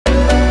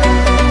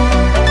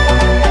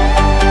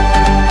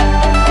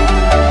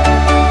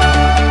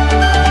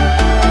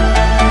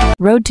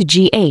Road to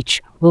GH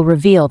will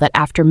reveal that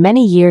after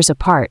many years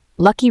apart,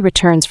 Lucky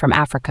returns from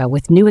Africa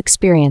with new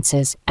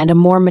experiences and a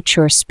more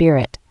mature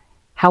spirit.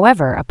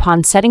 However,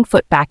 upon setting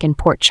foot back in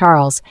Port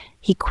Charles,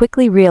 he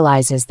quickly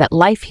realizes that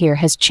life here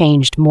has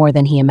changed more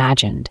than he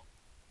imagined.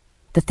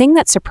 The thing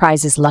that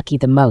surprises Lucky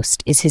the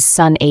most is his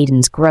son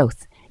Aiden's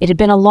growth. It had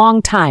been a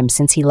long time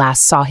since he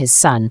last saw his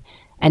son,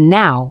 and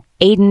now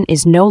Aiden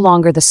is no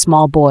longer the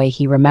small boy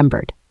he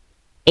remembered.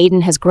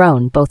 Aiden has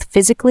grown both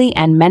physically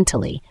and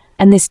mentally,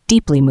 and this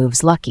deeply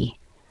moves Lucky.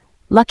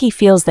 Lucky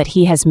feels that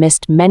he has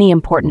missed many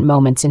important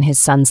moments in his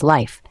son's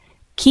life,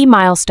 key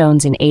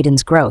milestones in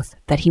Aiden's growth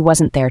that he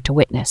wasn't there to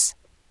witness.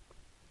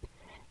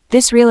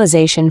 This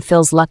realization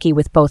fills Lucky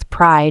with both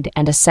pride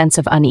and a sense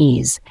of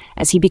unease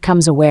as he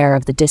becomes aware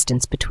of the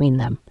distance between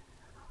them.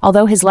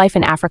 Although his life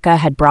in Africa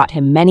had brought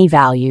him many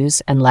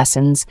values and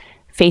lessons,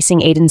 facing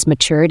Aiden's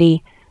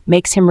maturity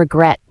makes him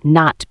regret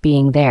not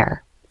being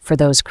there for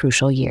those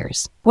crucial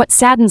years. What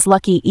saddens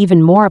Lucky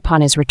even more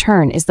upon his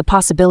return is the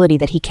possibility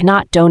that he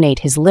cannot donate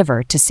his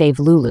liver to save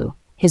Lulu,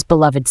 his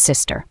beloved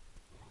sister.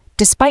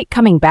 Despite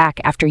coming back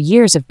after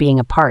years of being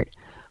apart,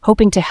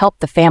 hoping to help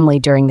the family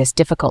during this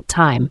difficult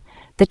time,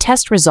 the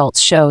test results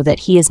show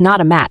that he is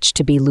not a match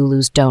to be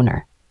Lulu's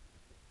donor.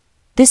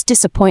 This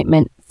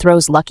disappointment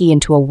throws Lucky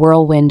into a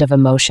whirlwind of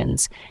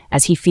emotions,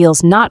 as he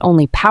feels not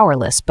only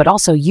powerless but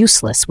also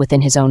useless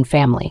within his own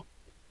family.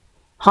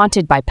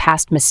 Haunted by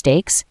past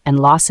mistakes and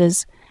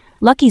losses,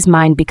 Lucky's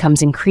mind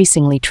becomes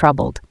increasingly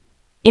troubled.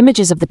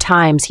 Images of the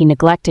times he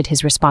neglected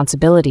his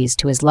responsibilities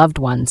to his loved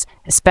ones,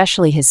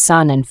 especially his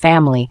son and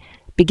family,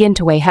 begin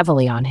to weigh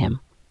heavily on him.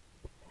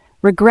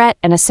 Regret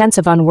and a sense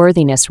of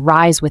unworthiness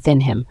rise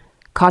within him,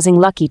 causing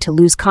Lucky to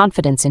lose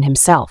confidence in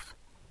himself.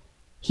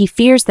 He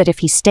fears that if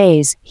he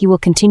stays, he will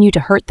continue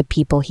to hurt the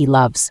people he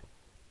loves.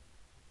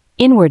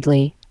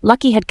 Inwardly,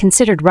 Lucky had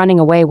considered running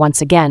away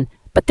once again,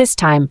 but this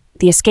time,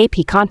 the escape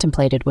he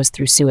contemplated was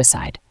through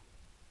suicide.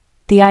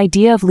 The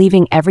idea of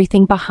leaving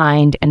everything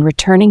behind and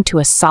returning to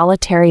a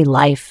solitary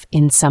life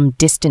in some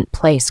distant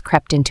place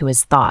crept into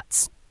his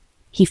thoughts.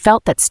 He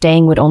felt that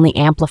staying would only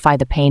amplify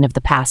the pain of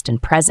the past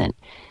and present,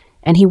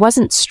 and he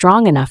wasn't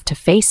strong enough to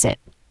face it.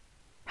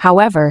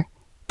 However,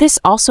 this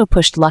also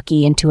pushed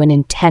Lucky into an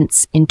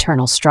intense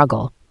internal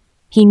struggle.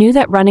 He knew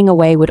that running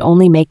away would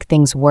only make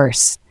things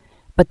worse,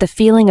 but the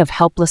feeling of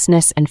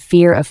helplessness and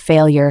fear of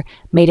failure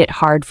made it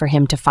hard for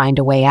him to find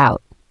a way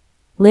out.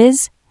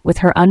 Liz, with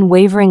her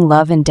unwavering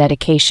love and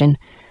dedication,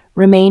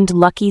 remained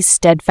Lucky's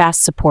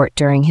steadfast support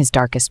during his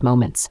darkest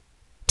moments.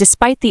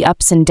 Despite the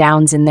ups and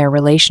downs in their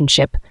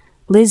relationship,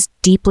 Liz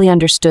deeply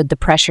understood the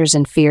pressures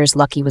and fears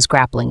Lucky was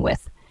grappling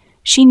with.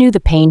 She knew the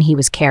pain he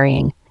was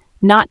carrying,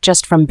 not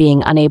just from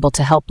being unable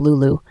to help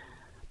Lulu,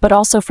 but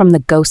also from the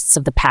ghosts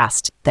of the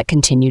past that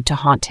continued to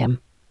haunt him.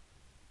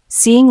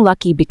 Seeing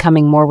Lucky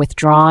becoming more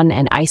withdrawn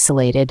and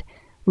isolated,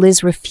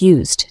 Liz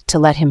refused to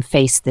let him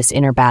face this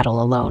inner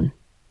battle alone.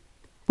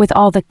 With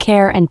all the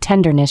care and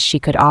tenderness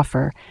she could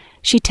offer,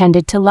 she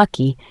tended to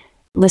Lucky,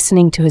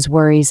 listening to his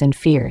worries and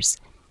fears.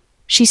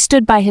 She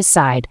stood by his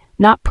side,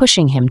 not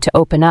pushing him to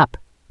open up,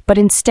 but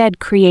instead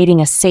creating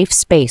a safe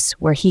space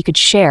where he could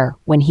share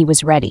when he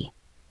was ready.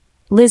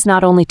 Liz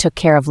not only took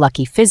care of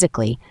Lucky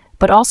physically,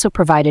 but also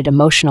provided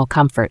emotional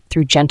comfort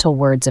through gentle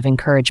words of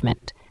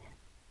encouragement.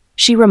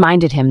 She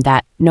reminded him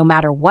that, no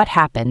matter what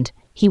happened,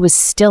 he was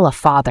still a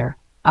father,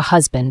 a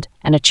husband,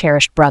 and a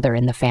cherished brother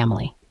in the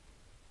family.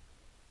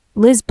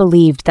 Liz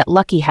believed that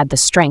Lucky had the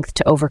strength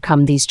to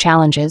overcome these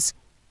challenges,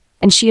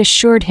 and she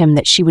assured him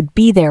that she would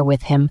be there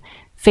with him,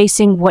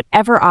 facing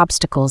whatever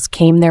obstacles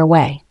came their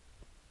way.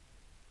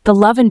 The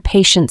love and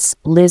patience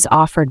Liz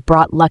offered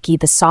brought Lucky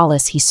the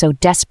solace he so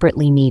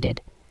desperately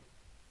needed.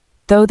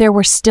 Though there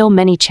were still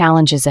many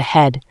challenges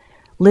ahead,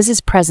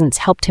 Liz's presence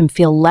helped him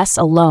feel less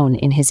alone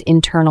in his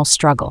internal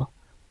struggle.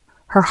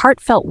 Her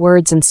heartfelt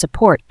words and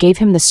support gave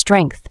him the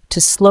strength to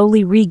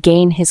slowly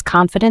regain his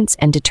confidence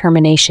and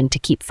determination to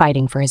keep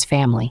fighting for his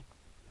family.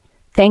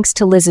 Thanks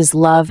to Liz's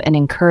love and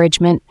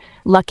encouragement,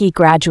 Lucky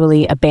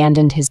gradually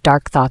abandoned his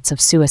dark thoughts of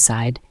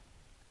suicide.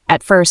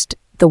 At first,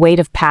 the weight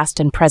of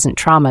past and present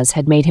traumas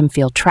had made him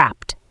feel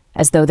trapped,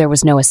 as though there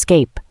was no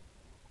escape.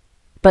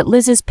 But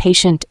Liz's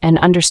patient and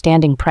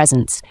understanding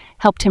presence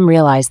helped him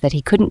realize that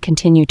he couldn't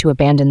continue to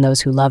abandon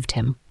those who loved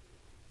him.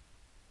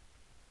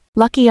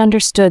 Lucky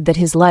understood that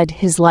his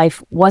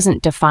life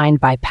wasn't defined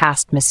by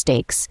past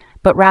mistakes,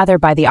 but rather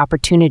by the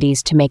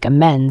opportunities to make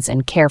amends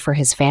and care for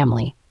his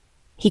family.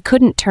 He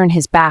couldn't turn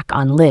his back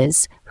on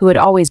Liz, who had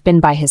always been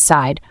by his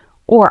side,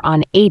 or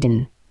on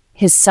Aiden,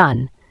 his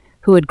son,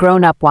 who had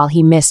grown up while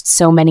he missed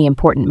so many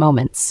important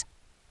moments.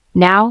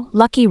 Now,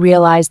 Lucky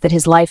realized that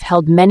his life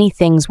held many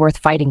things worth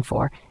fighting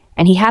for,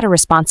 and he had a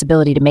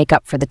responsibility to make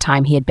up for the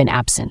time he had been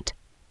absent.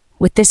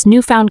 With this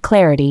newfound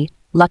clarity,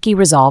 Lucky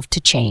resolved to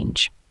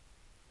change.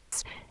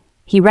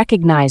 He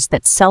recognized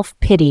that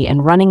self-pity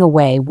and running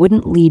away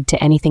wouldn't lead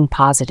to anything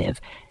positive.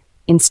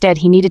 Instead,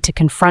 he needed to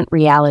confront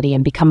reality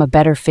and become a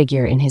better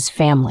figure in his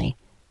family.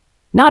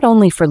 not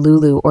only for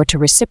Lulu or to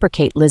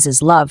reciprocate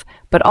Liz's love,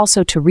 but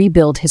also to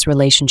rebuild his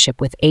relationship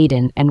with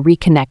Aiden and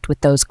reconnect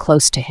with those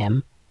close to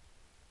him.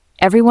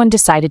 Everyone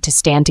decided to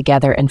stand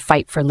together and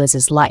fight for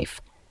Liz's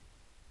life.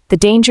 The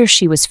danger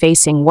she was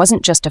facing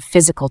wasn't just a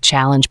physical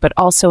challenge, but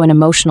also an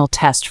emotional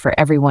test for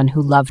everyone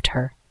who loved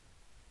her.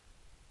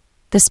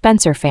 The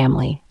Spencer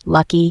family,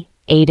 Lucky,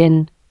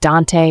 Aiden,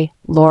 Dante,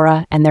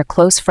 Laura, and their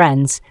close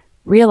friends,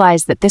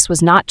 realized that this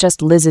was not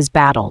just Liz's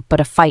battle, but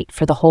a fight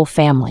for the whole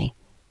family.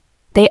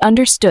 They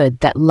understood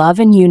that love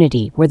and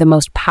unity were the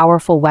most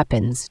powerful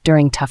weapons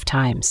during tough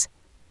times.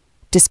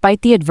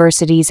 Despite the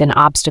adversities and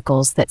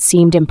obstacles that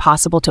seemed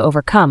impossible to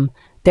overcome,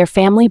 their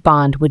family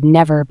bond would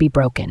never be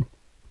broken.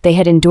 They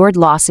had endured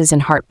losses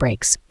and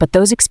heartbreaks, but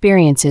those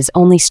experiences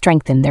only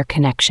strengthened their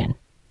connection.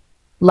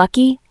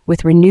 Lucky,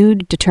 with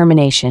renewed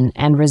determination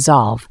and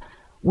resolve,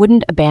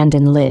 wouldn't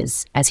abandon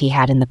Liz as he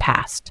had in the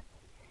past.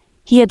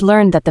 He had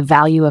learned that the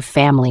value of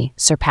family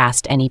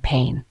surpassed any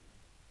pain.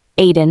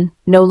 Aiden,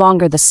 no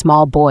longer the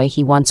small boy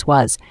he once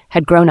was,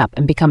 had grown up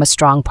and become a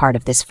strong part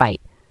of this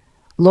fight.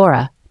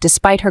 Laura,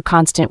 despite her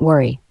constant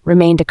worry,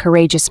 remained a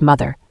courageous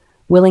mother,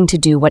 willing to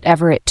do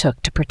whatever it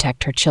took to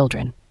protect her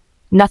children.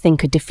 Nothing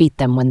could defeat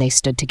them when they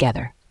stood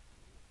together.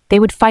 They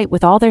would fight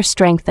with all their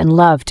strength and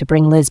love to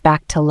bring Liz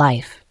back to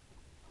life.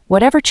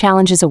 Whatever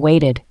challenges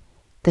awaited,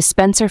 the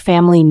Spencer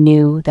family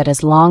knew that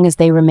as long as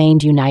they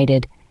remained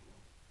united,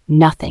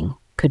 nothing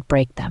could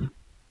break them.